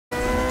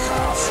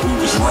We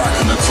was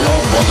rocking the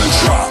club on the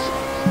drop.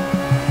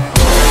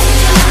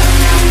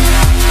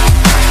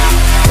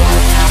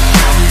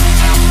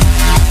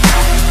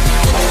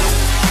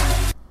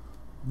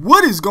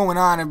 What is going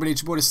on, everybody?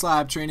 It's your boy the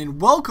SLAP Train,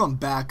 and welcome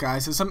back,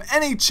 guys, to some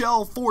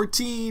NHL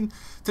 14.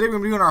 Today we're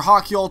going to be doing our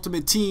Hockey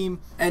Ultimate Team.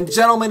 And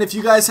gentlemen, if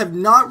you guys have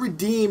not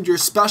redeemed your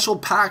special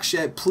packs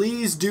yet,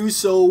 please do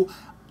so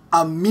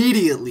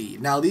immediately.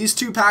 Now, these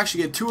two packs,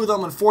 you get two of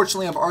them.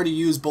 Unfortunately, I've already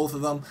used both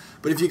of them.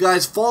 But if you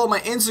guys follow my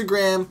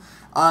Instagram,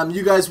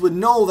 you guys would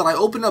know that I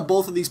opened up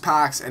both of these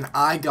packs and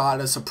I got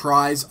a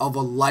surprise of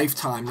a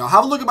lifetime. Now,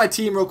 have a look at my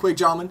team real quick,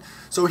 gentlemen.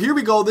 So here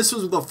we go. This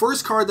was the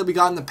first card that we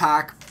got in the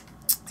pack.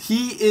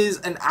 He is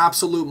an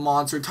absolute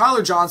monster.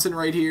 Tyler Johnson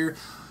right here.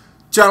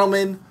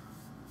 Gentlemen,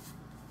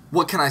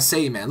 what can I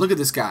say, man? Look at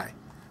this guy.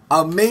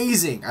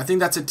 Amazing. I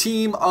think that's a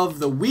team of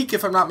the week,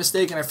 if I'm not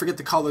mistaken. I forget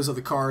the colors of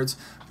the cards.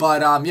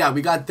 But, yeah,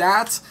 we got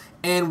that.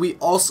 And we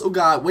also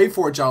got, wait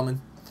for it,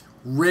 gentlemen,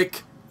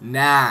 Rick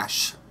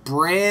Nash.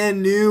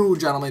 Brand new,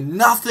 gentlemen.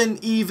 Nothing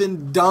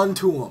even done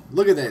to him.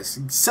 Look at this.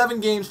 7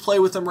 games play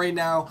with him right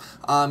now.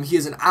 He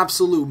is an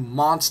absolute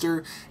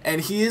monster,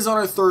 and he is on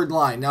our third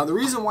line. Now, the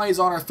reason why he's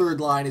on our third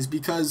line is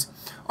because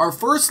our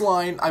first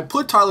line, I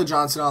put Tyler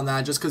Johnson on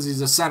that just because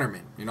he's a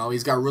centerman. You know,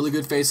 he's got really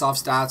good face-off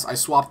stats. I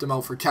swapped him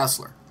out for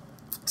Kessler.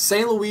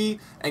 St. Louis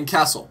and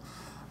Kessel.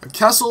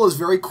 Kessel is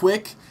very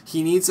quick.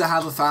 He needs to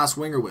have a fast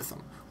winger with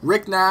him.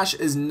 Rick Nash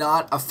is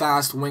not a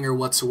fast winger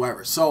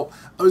whatsoever. So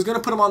I was going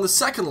to put him on the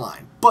second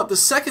line. But the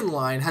second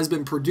line has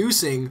been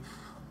producing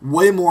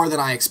way more than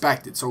I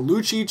expected. So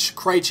Lucic,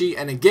 Krejci,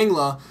 and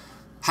Iginla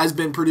has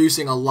been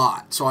producing a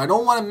lot. So I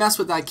don't want to mess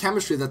with that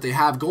chemistry that they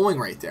have going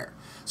right there.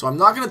 So I'm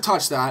not going to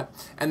touch that.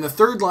 And the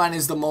third line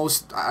is the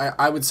most,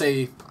 I would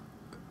say,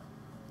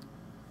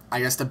 I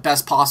guess the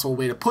best possible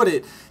way to put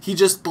it. He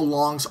just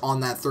belongs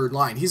on that third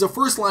line. He's a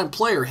first line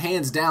player,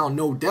 hands down,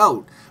 no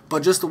doubt.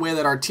 But just the way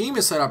that our team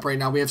is set up right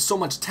now, we have so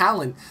much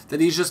talent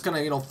that he's just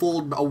going to,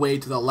 fold away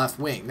to the left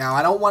wing. Now,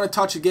 I don't want to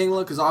touch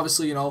Iginla because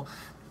obviously,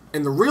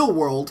 in the real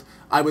world,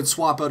 I would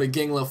swap out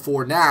Iginla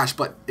for Nash,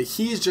 but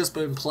he's just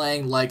been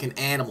playing like an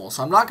animal.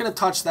 So I'm not going to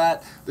touch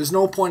that. There's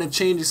no point in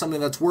changing something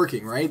that's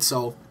working, right?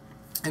 So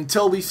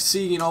until we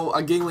see,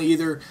 Iginla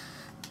either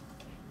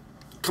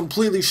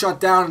completely shut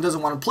down and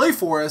doesn't want to play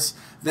for us,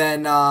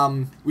 then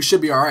we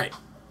should be all right.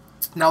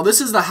 Now,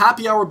 this is the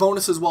happy hour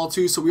bonus as well,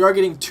 too, so we are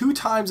getting 2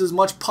 times as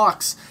much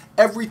pucks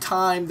every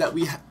time that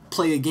we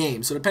play a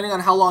game. So depending on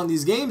how long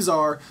these games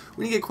are,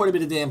 we get quite a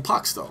bit of damn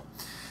pucks, though.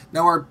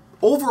 Now, our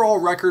overall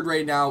record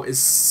right now is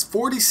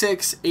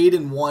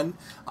 46-8-1,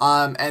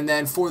 and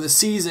then for the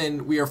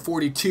season, we are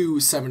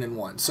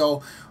 42-7-1.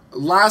 So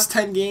last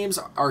 10 games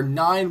are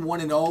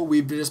 9-1-0.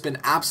 We've just been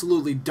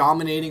absolutely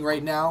dominating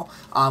right now.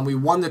 We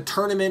won the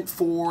tournament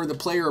for the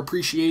player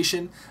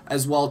appreciation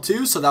as well,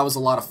 too, so that was a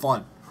lot of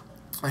fun.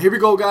 Here we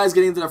go, guys,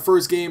 getting into the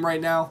first game right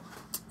now.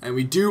 And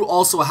we do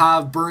also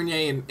have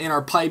Bernier in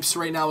our pipes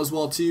right now as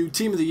well, too.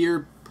 Team of the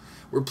Year,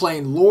 we're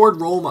playing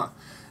Lord Roma.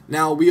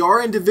 Now, we are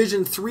in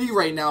Division 3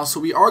 right now, so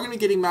we are going to be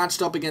getting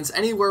matched up against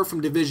anywhere from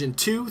Division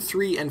 2,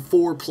 3, and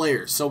 4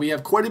 players. So we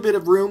have quite a bit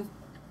of room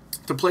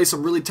to play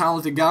some really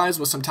talented guys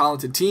with some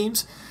talented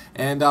teams.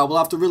 And we'll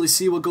have to really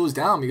see what goes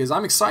down because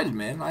I'm excited,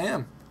 man. I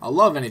am. I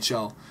love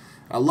NHL.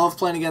 I love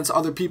playing against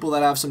other people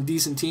that have some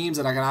decent teams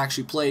that I can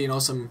actually play,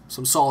 some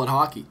solid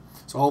hockey.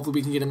 So hopefully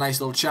we can get a nice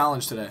little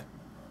challenge today.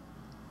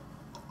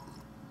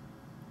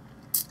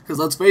 Because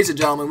let's face it,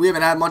 gentlemen, we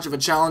haven't had much of a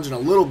challenge in a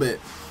little bit.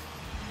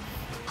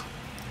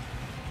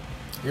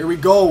 Here we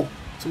go.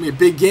 It's going to be a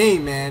big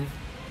game, man.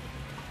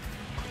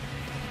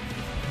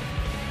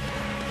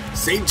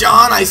 St.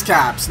 John Ice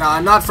Caps. Now,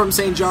 I'm not from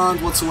St.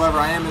 John's whatsoever.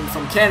 I am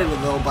from Canada,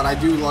 though, but I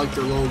do like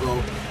their logo.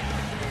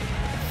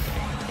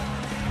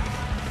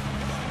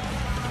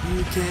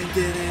 You can't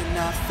get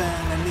enough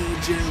and I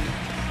need you.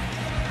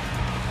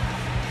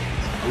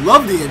 I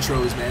love the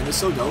intros, man. They're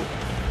so dope.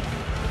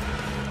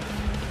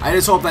 I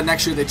just hope that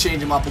next year they change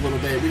them up a little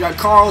bit. We got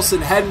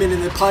Carlson, Hedman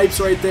in the pipes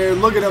right there.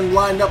 Look at them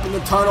lined up in the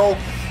tunnel.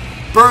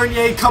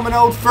 Bernier coming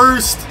out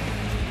first.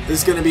 This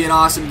is going to be an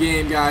awesome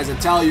game, guys. I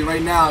tell you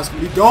right now, it's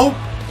going to be dope.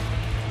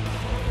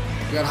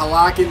 We got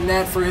Halak in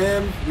net for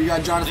him. We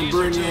got Jonathan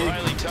Bernier.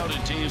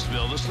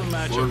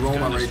 Lord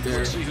Roma right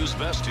there. See who's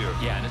best here.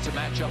 Yeah, and it's a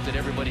matchup that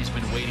everybody's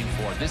been waiting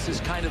for. This is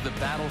kind of the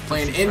battle for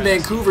playing in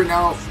Vancouver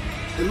now.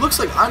 It looks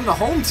like I'm the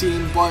home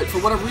team, but for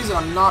whatever reason,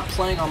 I'm not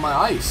playing on my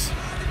ice.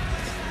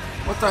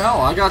 What the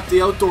hell? I got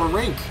the outdoor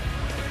rink.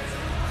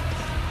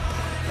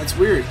 That's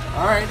weird.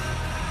 Alright.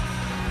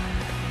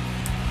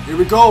 Here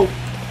we go.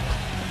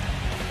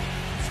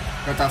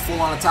 Got that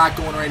full-on attack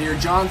going right here.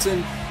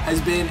 Johnson has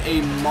been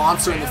a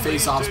monster in the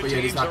face-offs, but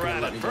yet he's not going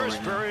to let me go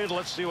right now.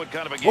 Let's see what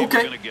kind of a game we're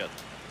going to get.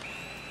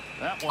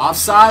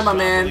 Offside, my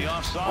man.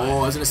 Oh,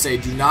 I was going to say,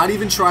 do not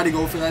even try to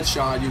go for that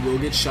shot. You will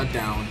get shut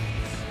down.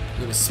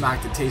 I'm going to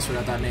smack the taste right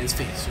out that man's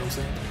face. You know what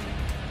I'm saying?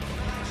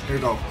 Here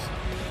we go.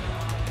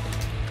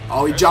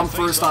 Oh, he jumped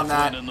first on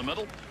that.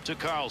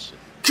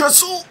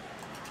 Kessel!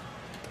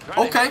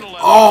 Okay.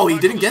 Oh, he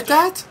didn't get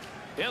that?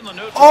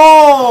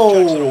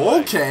 Oh,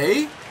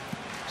 okay.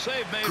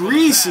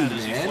 Greasy,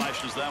 man.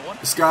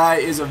 This guy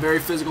is a very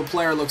physical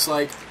player, looks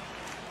like.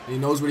 And he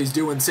knows what he's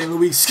doing. St.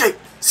 Louis, skate,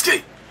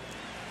 skate.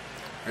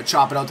 Right,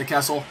 chop it out to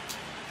Kessel.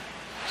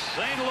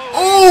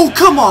 Oh,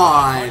 come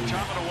on.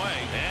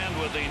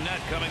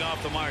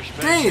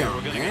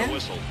 Damn,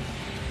 man.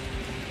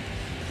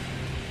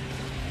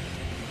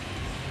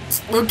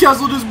 Look,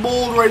 Kessel just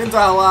bowled right into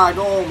Halak.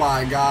 Oh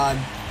my god.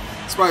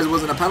 Surprised it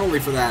wasn't a penalty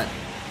for that.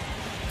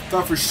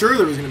 Thought for sure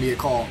there was going to be a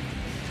call.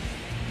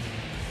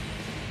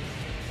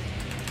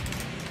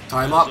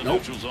 Time up.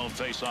 Nope.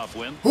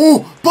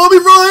 Oh, Bobby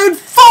Ryan,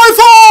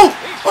 5-hole!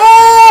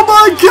 Oh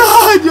my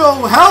god,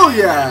 yo, hell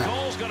yeah!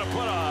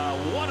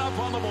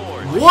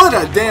 What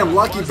a damn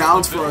lucky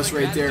bounce for us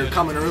right there,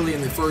 coming early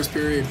in the first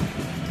period.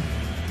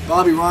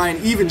 Bobby Ryan,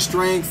 even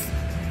strength.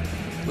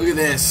 Look at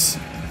this.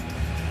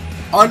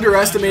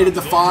 Underestimated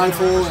the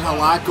 5-hole, and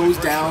Halak goes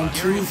down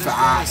too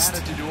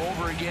fast.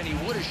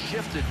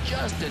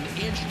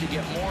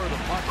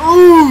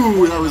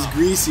 Ooh, that was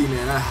greasy,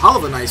 man. A hell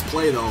of a nice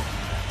play, though.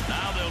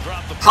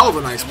 Hell of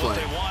a nice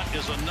play.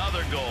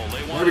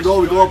 There we go.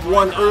 We go up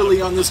 1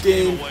 early on this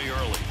game.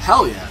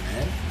 Hell yeah,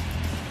 man.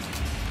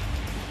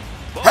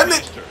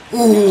 Headman.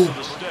 Ooh, look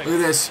at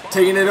this.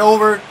 Taking it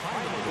over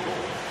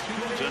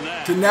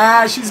to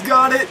Nash. He's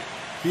got it.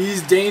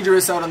 He's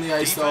dangerous out on the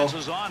ice, though.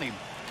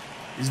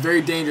 He's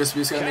very dangerous.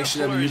 We just gotta make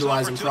sure that we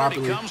utilize him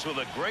properly.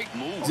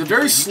 He's a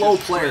very slow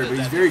player, but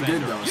he's very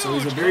good though. So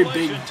he's a very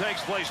big,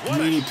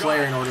 meaty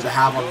player in order to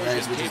have on the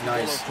ice, which is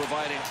nice.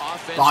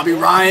 Bobby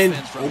Ryan,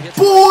 oh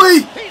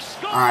boy!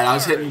 All right, I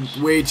was hitting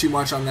way too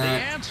much on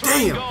that.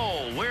 Damn.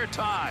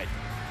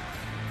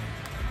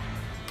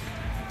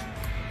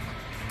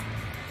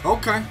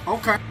 Okay,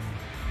 okay.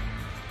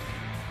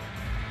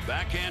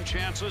 Backhand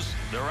chances,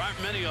 there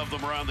aren't many of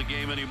them around the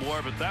game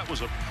anymore, but that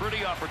was a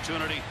pretty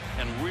opportunity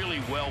and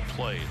really well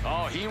played.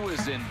 Oh, he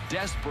was in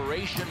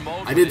desperation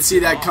mode. I did see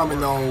that coming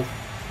though.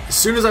 As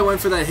soon as I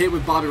went for that hit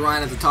with Bobby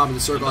Ryan at the top of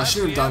the circle, I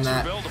shouldn't have done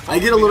that. I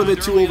get a little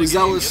bit too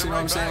overzealous, you know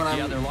what I'm saying, when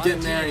I'm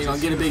getting there, you know,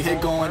 get a big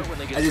hit going.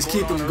 I just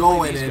keep them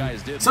going, and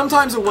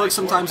sometimes it works,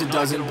 sometimes it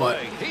doesn't, but...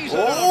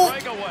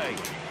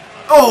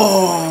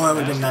 Oh, that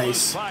would have been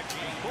nice.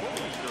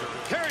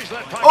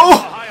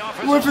 Oh!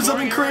 We went for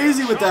something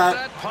crazy with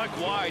that.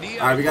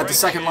 Alright, we got the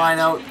second line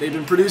out. They've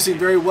been producing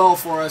very well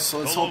for us, so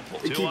let's hope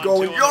they keep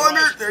going.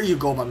 Yager! There you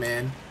go, my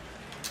man.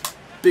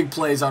 Big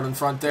plays out in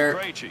front there.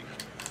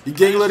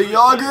 Iginla to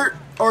Yager.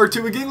 Or to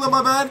Iginla,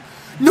 my bad.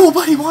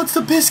 Nobody wants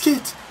the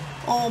biscuit.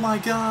 Oh, my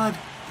God.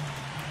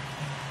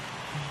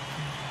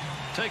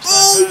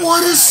 Oh,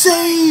 what a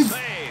save!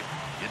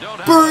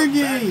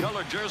 Bernier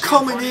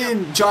coming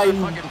in, giant.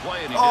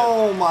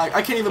 Oh, my.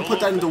 I can't even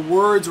put that into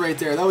words right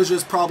there. That was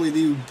just probably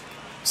the...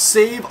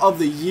 save of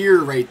the year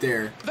right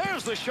there.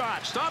 There's the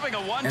shot, stopping a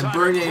one-timer. And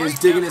Bernier is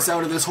digging us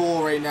out of this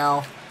hole right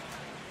now.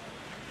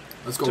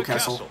 Let's go,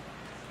 Kessel.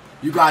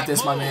 You got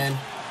this, my man.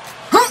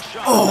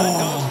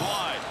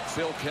 Oh!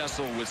 Phil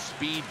Kessel with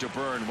speed to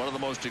burn, one of the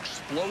most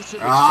explosive.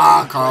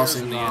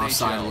 Carlson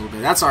offside a little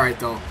bit. That's all right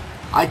though.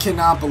 I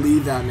cannot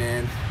believe that,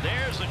 man.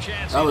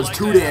 That was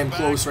too damn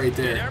close right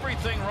there.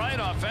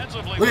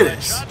 Look at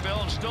this.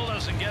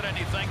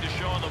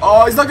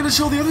 Oh, he's not going to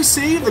show the other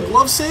save, the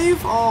glove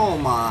save? Oh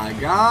my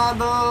God,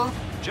 though.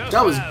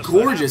 That was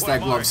gorgeous,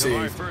 that glove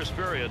save.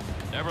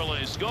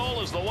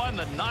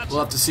 We'll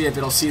have to see if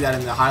it'll see that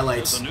in the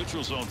highlights. I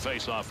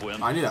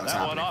knew that was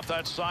happening.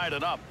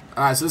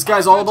 Alright, so this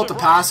guy's all about the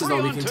passes,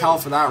 though. We can tell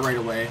for that right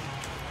away.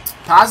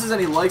 Passes,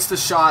 and he likes the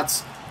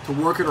shots to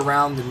work it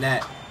around the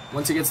net.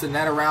 Once he gets the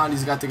net around,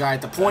 he's got the guy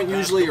at the point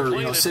usually, or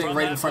you know, sitting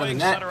right in front of the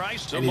net,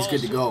 and he's good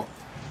to go.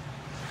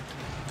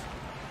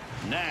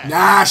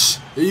 Nash,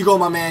 there you go,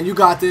 my man. You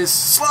got this.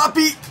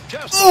 Sloppy.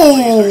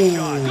 Oh.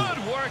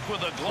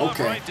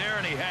 Okay.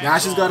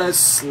 Nash has got a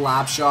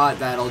slap shot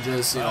that'll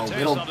just, you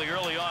know,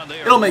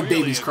 it'll make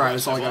babies cry.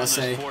 That's all I gotta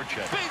say.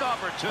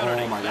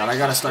 Oh my God, I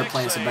gotta start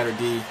playing some better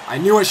D. I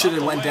knew I should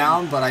have went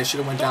down, but I should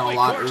have went down a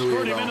lot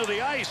earlier though.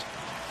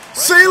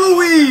 St.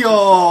 Louis!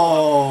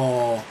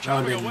 Oh!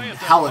 That would have been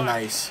hella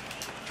nice.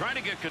 Trying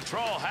to get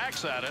control,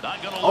 hacks at it.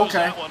 Not gonna lose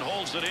okay. That one,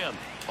 holds it in.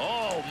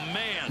 Oh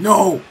man!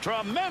 No!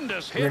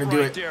 Tremendous hit. We're gonna do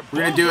right it. there.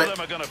 We're gonna do it. Both of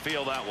them are gonna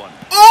feel that one.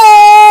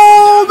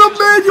 Oh! The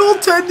manual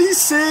tendy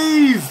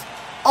save!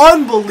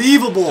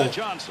 Unbelievable!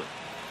 Johnson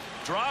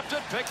dropped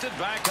it, picked it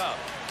back up.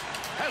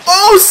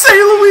 Oh, St.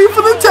 Louis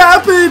for the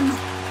tap-in!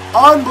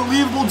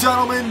 Unbelievable,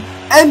 gentlemen.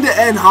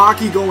 End-to-end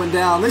hockey going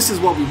down. This is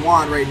what we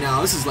want right now.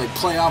 This is like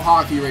playoff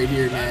hockey right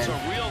here, man.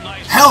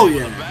 Hell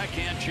yeah.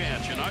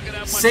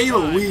 St.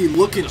 Louis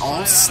looking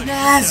all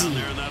snazzy.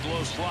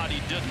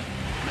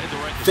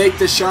 Fake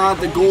the shot,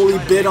 the goalie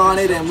bit on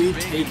it, and we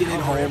taking it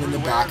home in the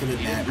back of the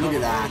net. Look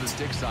at that.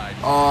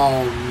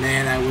 Oh,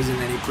 man, that wasn't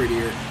any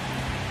prettier.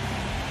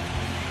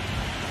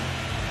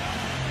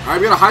 All right,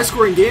 we got a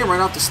high-scoring game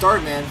right off the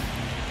start, man.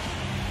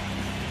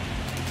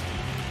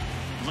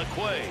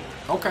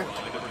 Okay.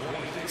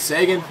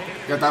 Sagan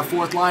got that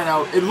fourth line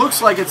out. It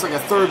looks like it's like a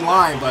third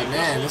line, but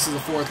man, this is a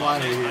fourth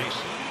line right here.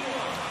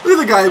 Look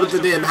at the guy with the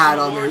damn hat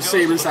on there,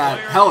 Sabres hat.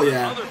 Hell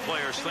yeah. Other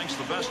players thinks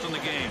the best in the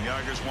game.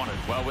 Yager's won it.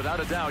 Well, without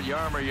a doubt,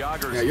 Jaromir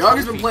Jagr. Yeah,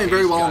 Jager's been playing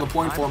very well on the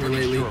point for me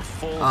lately.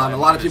 A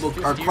lot of people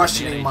are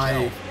questioning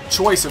my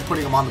choice of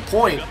putting him on the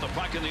point,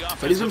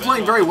 but he's been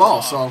playing very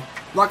well, so I'm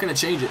not going to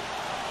change it.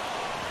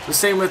 The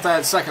same with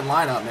that second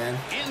lineup, man.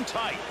 In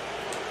tight.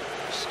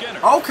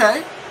 Skinner.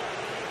 Okay.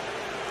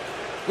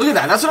 Look at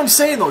that. That's what I'm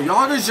saying, though.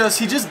 Jager's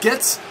he just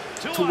gets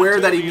to where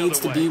that he needs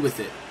to be with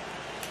it.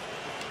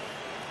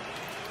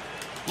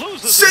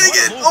 Sing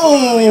it!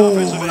 Oh,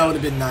 that would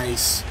have been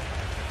nice.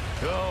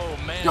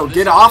 Yo,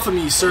 get off of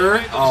me,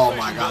 sir. Oh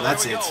my God,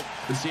 that's it.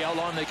 See how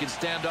long they can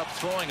stand up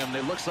throwing them.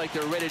 It looks like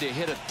they're ready to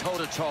hit a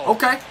toe-to-toe.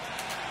 Okay.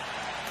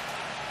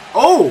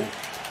 Oh,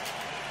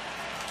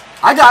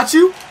 I got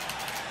you.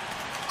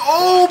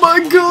 Oh my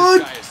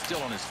God. This guy is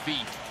still on his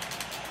feet.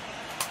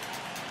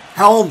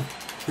 Helm.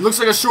 He looks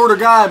like a shorter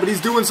guy, but he's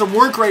doing some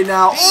work right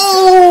now.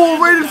 Oh,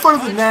 right in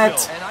front of the net.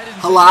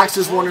 Halak's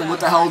just wondering what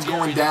the hell is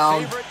going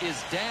down.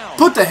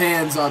 Put the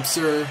hands up,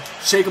 sir.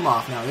 Shake him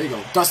off now. There you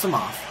go. Dust him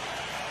off.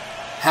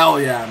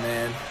 Hell yeah,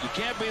 man. You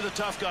can't be the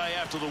tough guy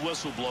after the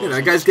whistle blows. Yeah,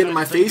 that guy's getting in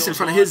my face in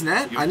front of his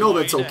net. I know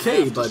that's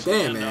okay, but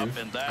damn, man.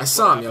 I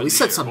saw him. Yo, he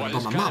said something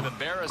about my mom.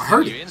 I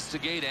heard it. I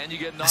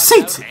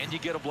said it.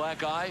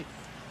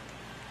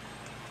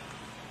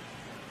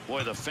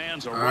 Boy, the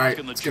fans are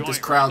Alright, let's get this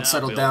crowd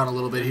settled down a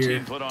little bit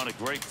here. Put on a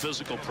great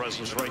physical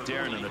presence right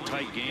there, and in a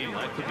tight game,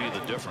 that could be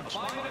the difference.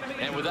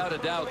 And without a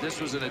doubt, this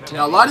was an attempt.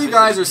 Now, a lot of you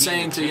guys are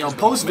saying to,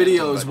 post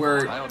videos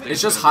where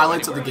it's just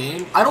highlights of the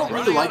game. I don't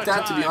really like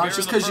that, to be honest,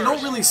 just because you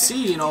don't really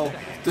see,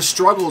 the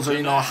struggles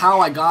or, how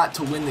I got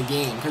to win the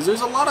game. Because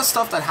there's a lot of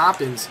stuff that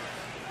happens,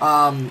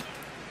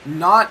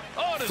 not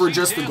for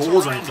just the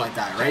goals or anything like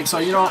that, right? So,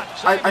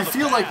 I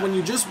feel like when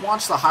you just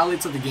watch the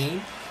highlights of the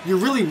game, you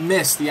really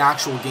miss the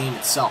actual game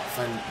itself,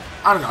 and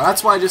I don't know,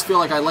 that's why I just feel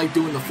like I like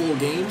doing the full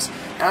games,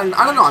 and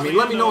I don't know, I mean,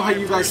 let me know how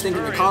you guys think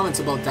in the comments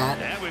about that.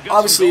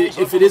 Obviously,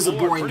 if it is a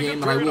boring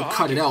game, then I will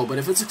cut it out, but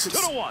if it's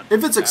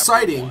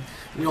exciting,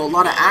 a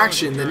lot of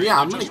action, then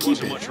yeah, I'm going to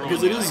keep it,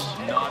 because it is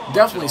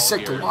definitely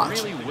sick to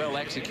watch.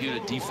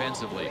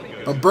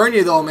 But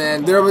Bernier, though,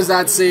 man, there was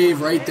that save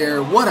right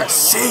there. What a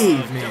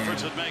save, man.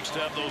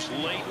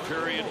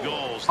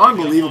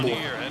 Unbelievable.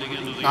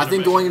 I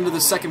think going into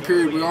the second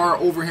period, we are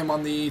over him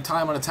on the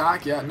time on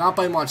attack. Yeah, not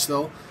by much,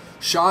 though.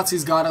 Shots,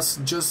 he's got us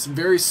just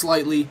very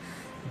slightly,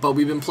 but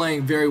we've been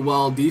playing very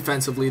well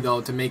defensively, though,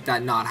 to make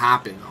that not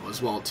happen, though,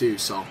 as well, too.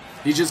 So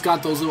he's just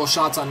got those little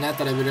shots on net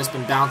that have just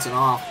been bouncing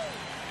off.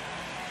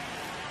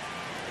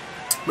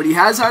 But he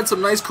has had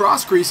some nice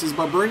cross creases,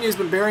 but Bernier's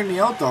been bearing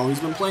me out, though. He's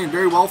been playing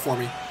very well for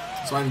me,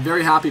 so I'm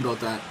very happy about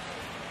that.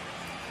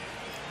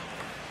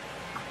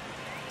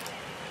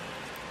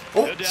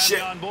 Oh, shit.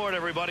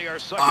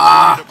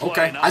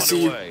 Okay, I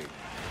see you.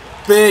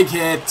 Big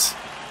hit.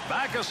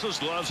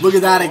 Look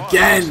at that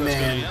again,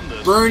 man.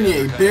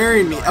 Bernier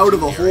burying me out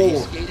of a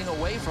hole.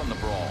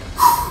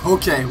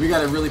 Okay, we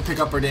got to really pick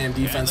up our damn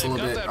defense a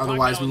little bit.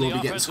 Otherwise, we will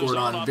be getting scored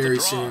on very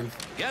soon.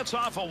 There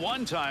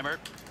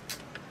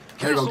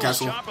you go,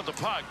 Kessel.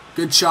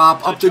 Good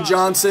chop. Up to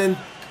Johnson.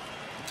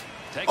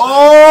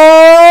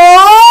 Oh!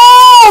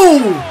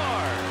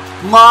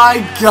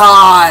 My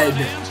God.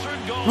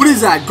 What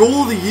is that,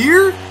 goal of the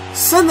year?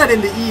 Send that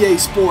into EA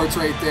Sports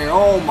right there.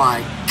 Oh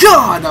my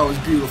God, that was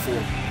beautiful.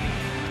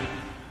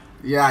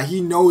 Yeah,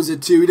 he knows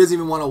it too. He doesn't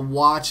even want to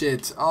watch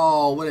it.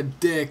 Oh, what a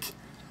dick.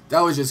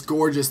 That was just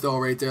gorgeous though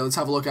right there. Let's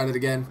have a look at it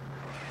again.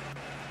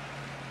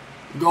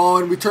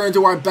 Going, we turn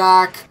to our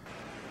back.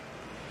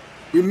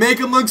 We make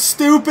him look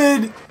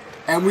stupid.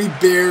 And we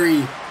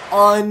bury.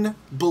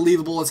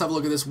 Unbelievable. Let's have a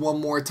look at this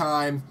one more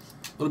time.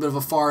 A little bit of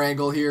a far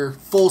angle here.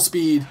 Full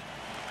speed.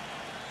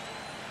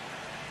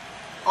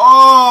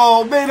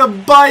 Oh, made a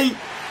bite.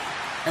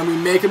 And we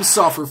make him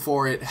suffer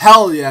for it.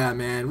 Hell yeah,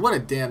 man. What a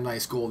damn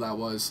nice goal that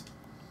was.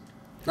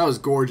 That was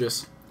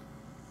gorgeous.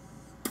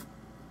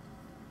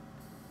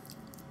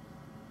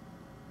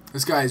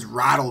 This guy is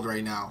rattled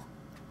right now.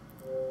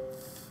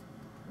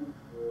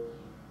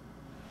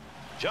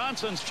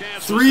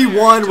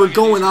 3-1, we're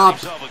going up.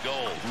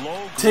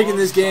 Taking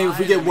this game. If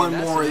we get one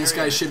more, this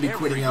guy should be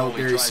quitting out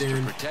very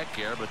soon.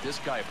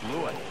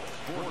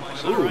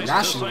 Ooh,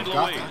 National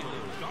got that.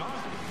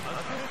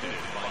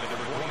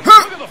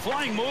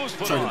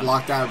 Trying to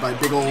block that by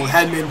big old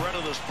Hedman.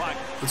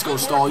 Let's go,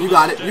 Stahl. You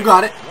got it. You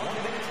got it.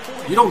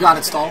 You don't got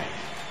it, Stahl.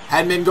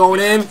 Hedman going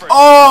in.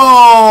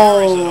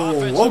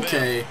 Oh,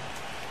 okay.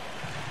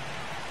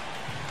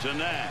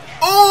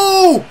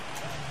 Oh,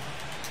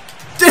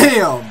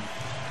 damn.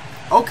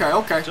 Okay,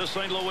 okay.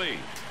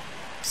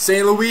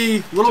 St.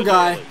 Louis, little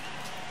guy.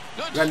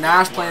 We got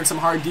Nash playing some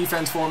hard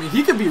defense for me.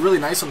 He could be really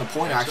nice on the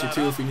point, actually,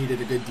 too, if we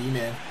needed a good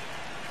D-man.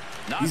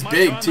 He's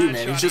big, too,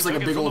 man. He's just like a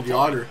big old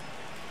jogger.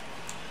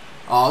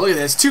 Oh, look at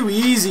this. Too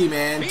easy,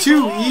 man.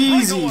 Too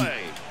easy.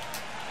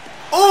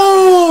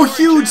 Oh,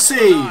 huge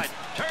save.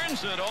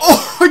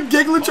 Oh,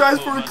 Iginla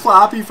tries for a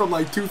clappy from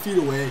like 2 feet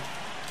away.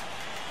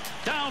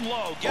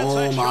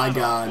 Oh, my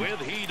God.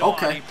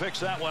 Okay.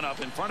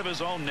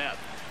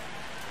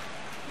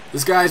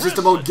 This guy's just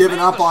about giving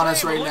up on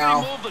us right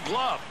now.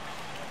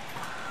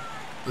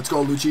 Let's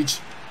go, Lucic.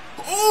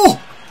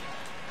 Oh!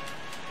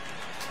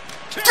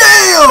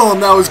 Damn!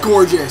 That was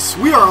gorgeous.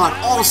 We are on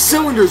all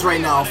cylinders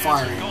right now,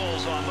 firing.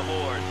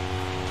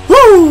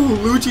 Woo!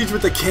 Lucic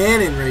with the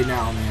cannon right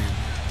now, man.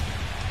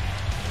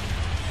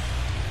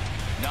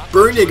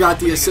 Bernier got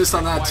the assist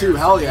on that too.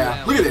 Hell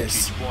yeah. Look at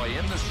this.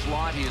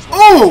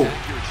 Oh!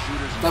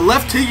 That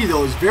left tiggy,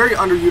 though, is very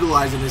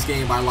underutilized in this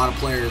game by a lot of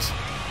players.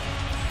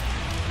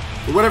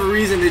 For whatever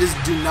reason, they just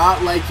do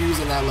not like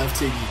using that left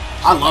tiggy.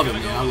 I love it,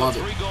 man. I love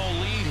it.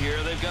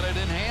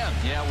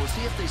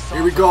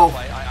 Here we go.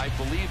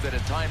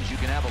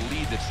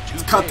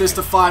 Let's cut this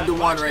to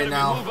 5-1 right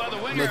now.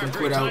 Make him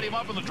quit out.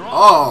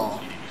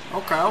 Oh.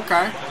 Okay,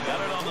 okay.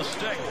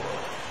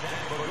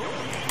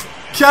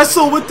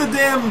 Kessel with the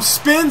damn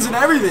spins and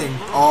everything.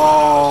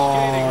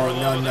 Oh,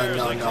 no, no,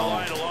 no,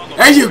 no.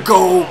 There you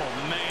go.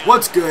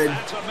 What's good?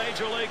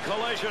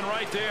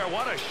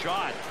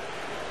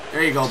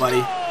 There you go,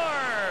 buddy.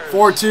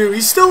 4-2.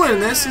 He's still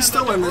in this. He's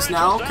still in this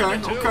now. Okay,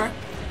 okay.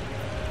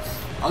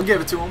 I'll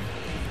give it to him.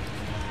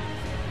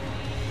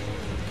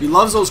 He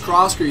loves those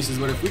cross creases,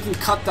 but if we can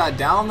cut that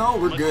down, though,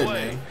 we're good,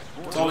 man.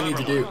 That's all we need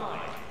to do.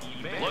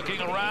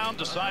 Looking around,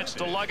 decides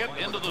to lug it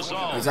into the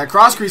zone. There's that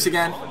cross crease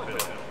again.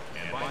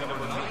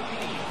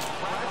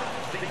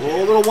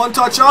 Oh, little one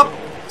touch up.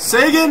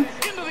 Sagan.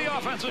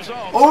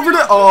 Over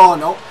to, oh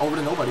no, over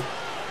to nobody.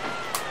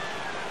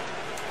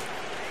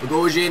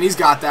 Bogosian, he's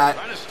got that.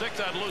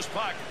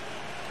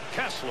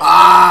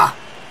 Ah.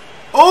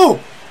 Oh,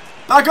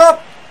 back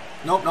up.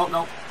 Nope, nope,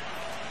 nope.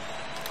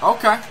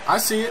 Okay, I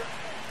see it.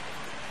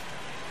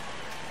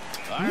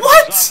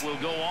 What?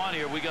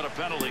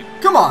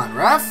 Come on,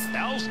 ref.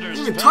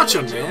 You can touch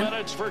him, man.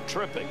 A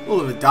little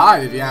bit of a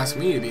dive, if you ask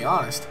me, to be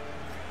honest.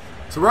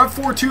 So we're up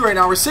 4-2 right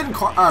now. We're sitting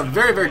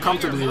very, very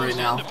comfortably right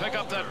now.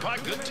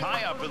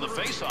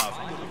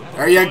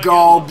 There you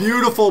go.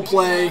 Beautiful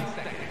play.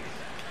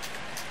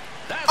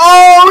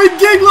 Oh,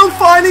 Iginla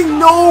finding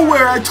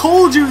nowhere. I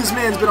told you this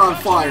man's been on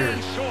fire.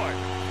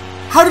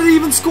 How did he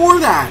even score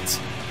that?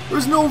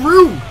 There's no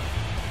room.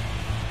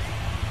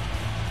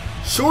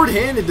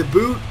 Short-handed to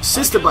boot,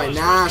 assisted by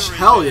Nash.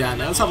 Hell yeah,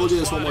 man. Let's have a look at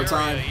this one more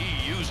time.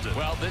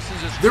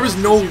 There was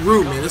no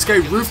room, man. This guy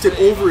roofed it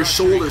over his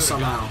shoulder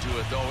somehow.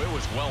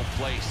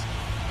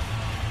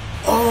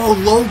 Oh,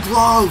 low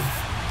glove.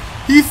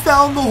 He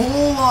found the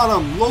hole on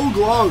him. Low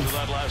glove.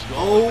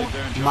 Oh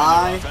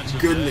my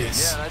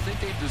goodness.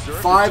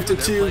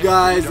 5-2,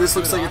 guys. This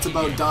looks like it's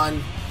about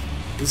done.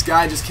 This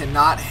guy just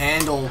cannot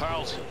handle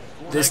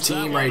this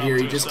team right here.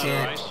 He just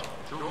can't.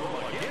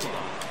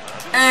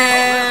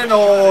 And,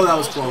 oh, that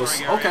was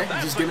close. Okay,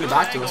 he's just giving it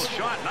back to us.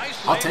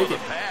 I'll take it.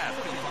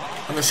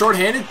 On the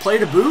short-handed, play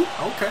to boot?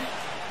 Okay.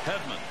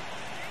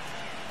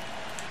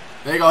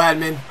 There you go,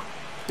 Hedman.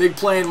 Big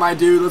play, my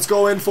dude. Let's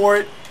go in for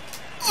it.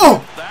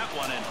 Oh!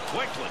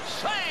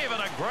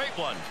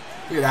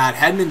 Look at that.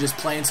 Hedman just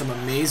playing some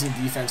amazing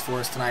defense for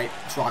us tonight.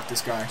 Let's rock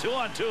this guy.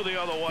 2-on-2 the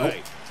other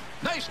way.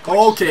 Nope.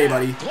 Okay,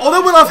 buddy. Oh,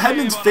 that went off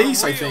Hedman's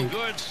face, I think.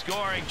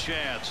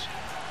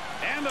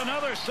 And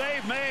another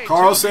save made.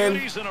 Carlson,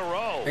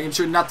 making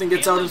sure nothing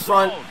gets out in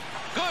front.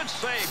 Good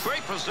save.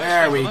 Great position.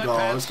 There we go.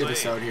 Let's get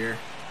this out here.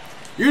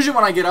 Usually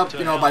when I get up,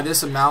 by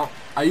this amount,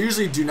 I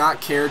usually do not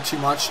care too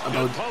much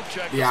about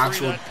the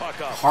actual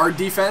hard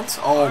defense.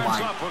 Oh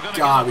my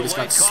God, we just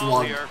got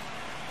slugged.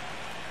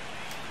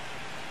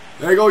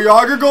 There you go,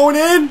 Yager going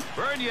in.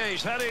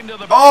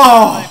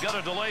 Oh,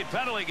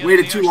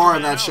 waited too long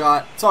on that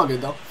shot. It's all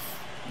good though.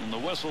 And the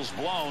whistle's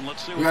blown.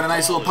 Let's see. We got a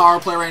nice little power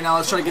play right now.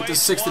 Let's try to get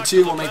this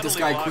 6-2. We'll make this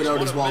guy quit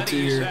out as well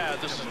too here.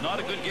 This is not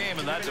a good game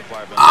in that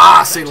department.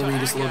 Ah, St. Louis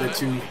just a little bit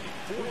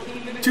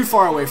too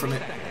far away from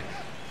it.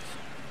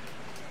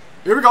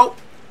 Here we go.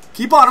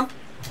 Keep on him.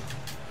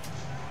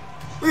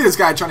 Look at this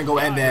guy trying to go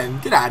end to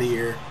end. Get out of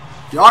here.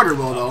 Yager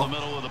will though.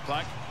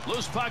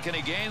 Loose puck and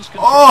he gains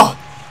control. Oh,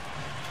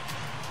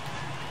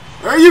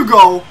 there you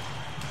go.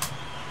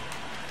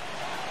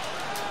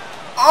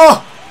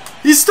 Oh.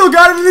 He's still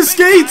got it in his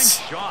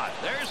skates.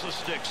 There's a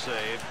stick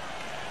save.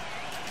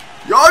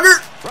 Yager.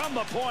 From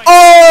the point.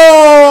 Oh!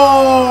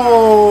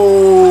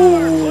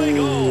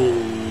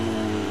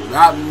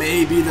 That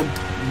may be the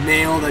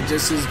nail that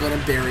just is going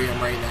to bury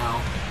him right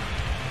now.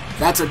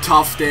 That's a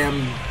tough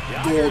damn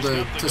goal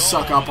to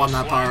suck up on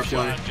that power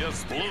play.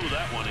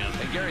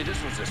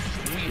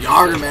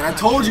 Yager, man, I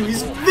told you,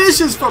 he's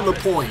vicious from the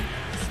point.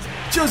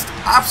 Just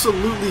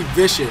absolutely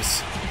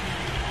vicious.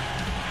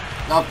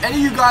 Now, if any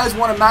of you guys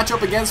want to match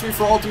up against me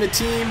for Ultimate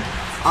Team,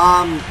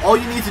 all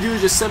you need to do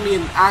is just send me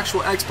an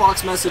actual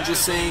Xbox message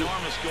just saying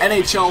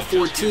NHL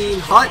 14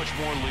 HUT,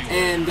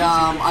 and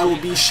I will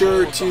be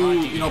sure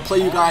to play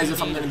you guys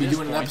if I'm going to be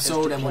doing an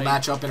episode, and we'll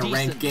match up in a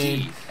ranked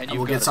game, and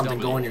we'll get something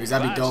going here, because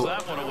that'd be dope.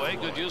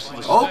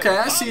 Okay,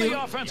 I see you.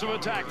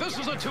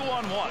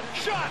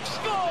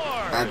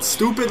 That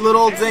stupid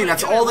little thing,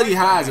 that's all that he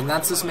has, and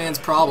that's this man's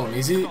problem.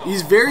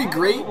 He's very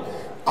great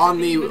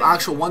on the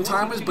actual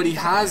one-timers, but he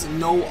has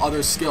no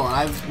other skill, and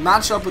I've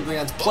matched up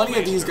against plenty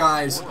of these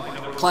guys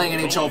playing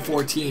NHL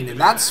 14, and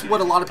that's what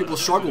a lot of people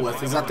struggle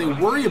with, is that they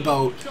worry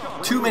about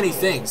too many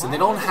things, and they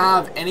don't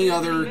have any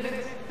other,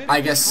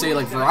 I guess, say,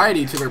 like,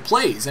 variety to their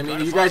plays. I mean,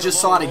 you guys just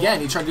saw it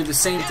again. He tried to do the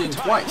same thing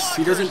twice.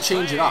 He doesn't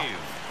change it up.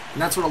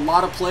 And that's what a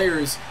lot of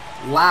players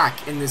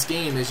lack in this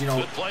game is, you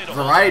know,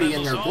 variety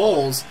in their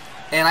goals.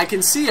 And I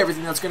can see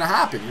everything that's going to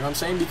happen, you know what I'm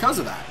saying, because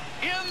of that.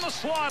 In the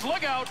slot,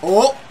 look out.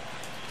 Oh!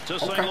 To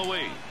St.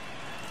 Louis.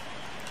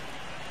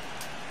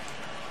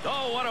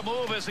 Oh, what a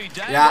move as he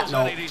dangles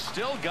it. He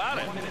still got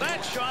it.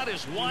 That shot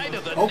is wide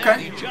of the net.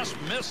 He just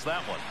missed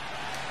that one.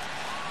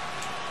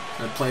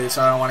 I'm gonna play this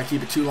out. I don't want to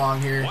keep it too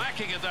long here.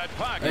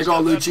 There you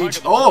go,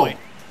 Lucic. Oh!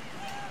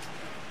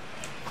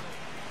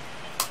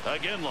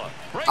 Iginla.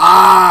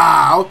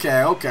 Ah,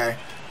 okay.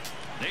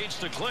 Needs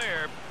to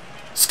clear.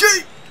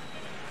 Skate!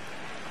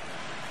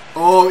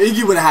 Oh,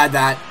 Iggy would have had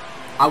that.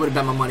 I would have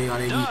bet my money on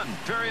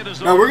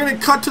Iggy. Now, we're going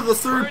to cut to the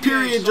third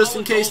period just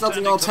in case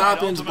nothing else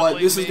happens, but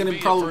this is going to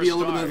probably be a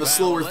little bit of a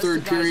slower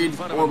third period,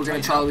 or we're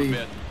going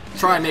to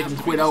try and make him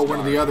quit out one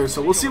or the other.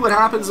 So we'll see what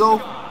happens, though.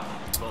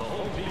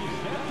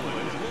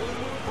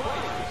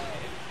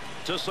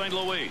 To St.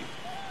 Louis.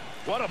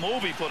 What a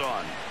move he put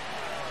on.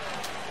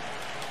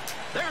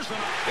 There's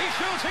him. He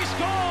shoots. He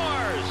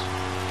scores.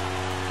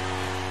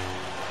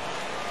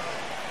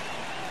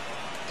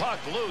 Puck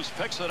loose.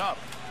 Picks it up.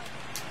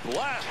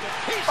 Blast.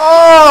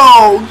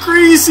 Oh,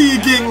 greasy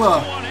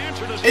Iginla.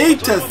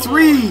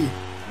 8-3.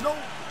 No.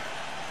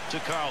 To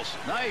Carlson.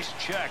 Nice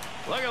check.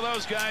 Look at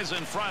those guys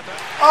in front.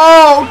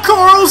 Oh,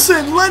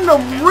 Carlson, letting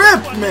them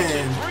rip,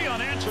 man.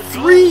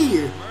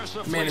 3.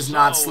 Man is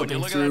not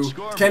slipping through.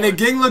 Can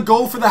Iginla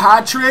go for the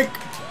hat trick?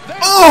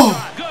 Oh!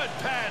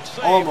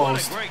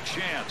 Almost.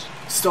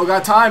 Still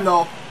got time,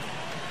 though.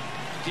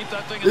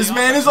 This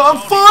man is on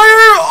fire!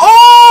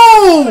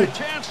 Oh!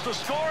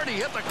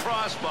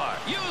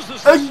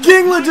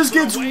 Iginla just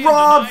gets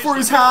robbed for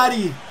his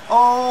hattie.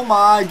 Oh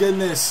my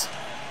goodness.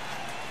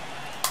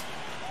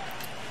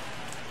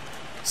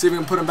 See if we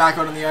can put him back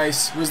out on the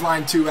ice. Where's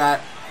line 2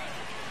 at?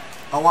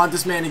 I want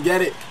this man to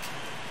get it.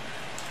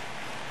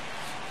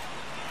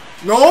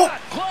 Nope.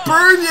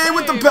 Bernier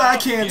with the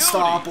backhand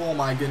stop. Oh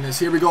my goodness.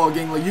 Here we go,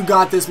 Iginla. You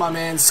got this, my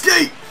man.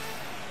 Skate!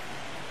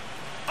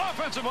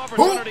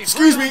 Oh,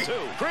 excuse me.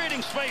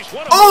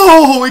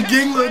 Oh,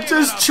 Iginla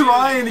just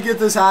trying to get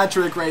this hat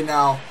trick right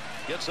now.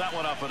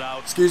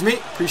 Excuse me.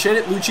 Appreciate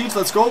it. Lucic,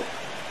 let's go.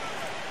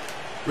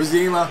 Where's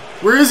Iginla?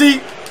 Where is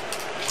he?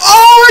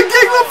 Oh,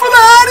 Iginla for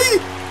the hattie!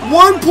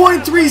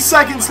 1.3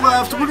 seconds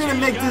left. We're going to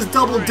make this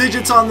double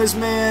digits on this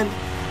man.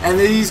 And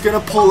then he's going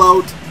to pull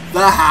out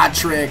the hat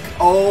trick.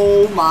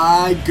 Oh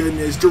my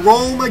goodness.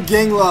 Jerome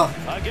Iginla.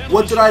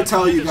 What did I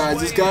tell you guys?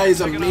 This guy is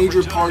a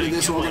major part of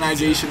this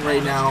organization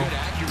right now.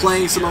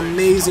 Playing some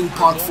amazing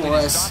puck for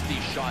us.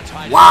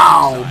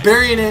 Wow.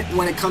 Burying it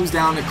when it comes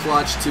down to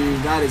clutch too.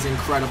 That is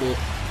incredible.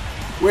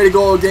 Way to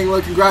go,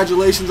 Iginla.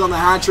 Congratulations on the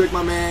hat trick,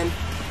 my man.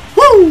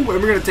 Woo! And we're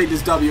going to take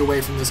this W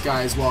away from this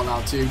guy as well now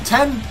too.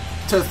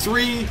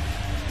 10-3.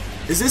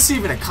 Is this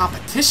even a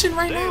competition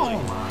right now?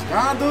 Oh my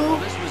god,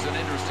 dude.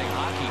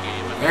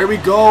 There we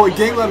go,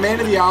 Iginla, man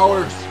of the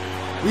hour.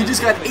 We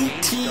just got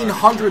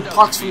 1,800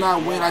 pucks from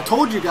that win. I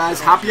told you guys,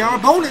 happy hour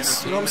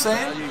bonus. You know what I'm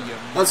saying?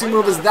 That's going to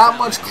move us that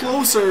much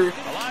closer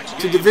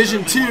to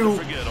Division 2,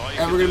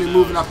 and we're going to be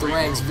moving up the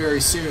ranks very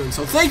soon.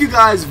 So thank you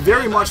guys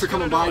very much for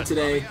coming by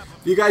today.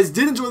 If you guys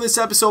did enjoy this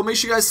episode, make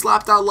sure you guys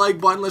slap that like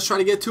button. Let's try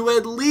to get to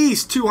at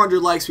least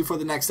 200 likes before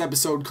the next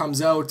episode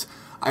comes out.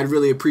 I'd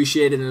really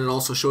appreciate it, and it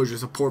also shows your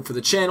support for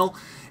the channel.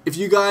 If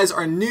you guys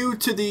are new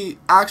to the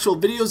actual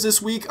videos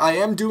this week, I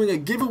am doing a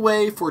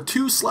giveaway for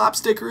 2 SLAP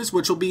stickers,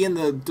 which will be in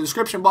the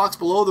description box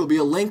below. There will be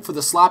a link for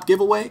the SLAP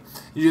giveaway.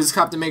 You just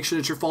have to make sure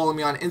that you're following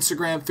me on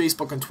Instagram,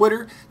 Facebook, and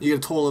Twitter. You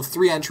get a total of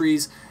 3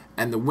 entries,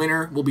 and the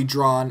winner will be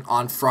drawn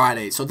on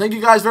Friday. So thank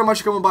you guys very much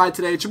for coming by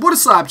today. It's your boy, the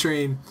SLAP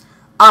Train.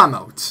 I'm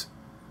out.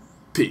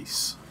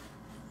 Peace.